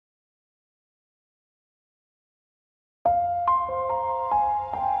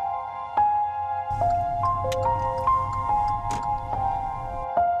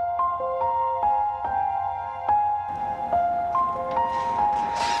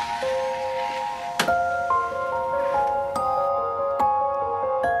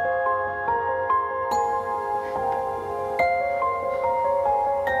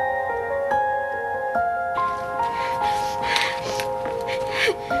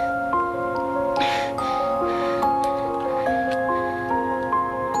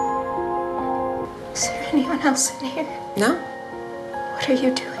anyone else in here? No. What are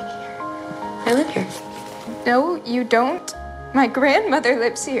you doing here? I live here. No, you don't. My grandmother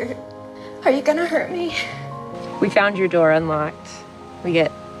lives here. Are you gonna hurt me? We found your door unlocked. We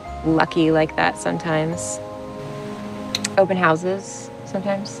get lucky like that sometimes. Open houses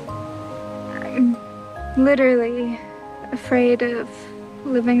sometimes. I'm literally afraid of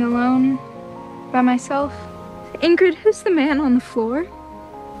living alone by myself. Ingrid, who's the man on the floor?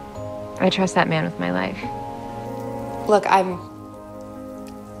 I trust that man with my life. Look, I'm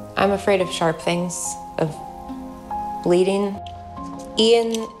afraid of sharp things, of bleeding.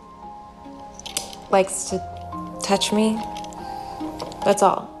 Ian likes to touch me. That's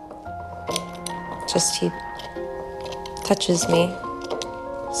all. Just he touches me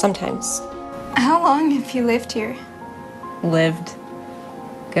sometimes. How long have you lived here? Lived.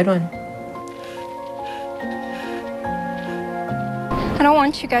 Good one. I don't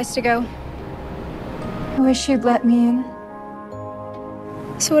want you guys to go. I wish you'd let me in.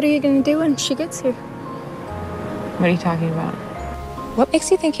 So what are you gonna do when she gets here? What are you talking about? What makes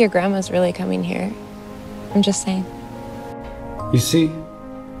you think your grandma's really coming here? I'm just saying. You see,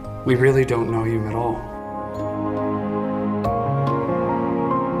 we really don't know you at all.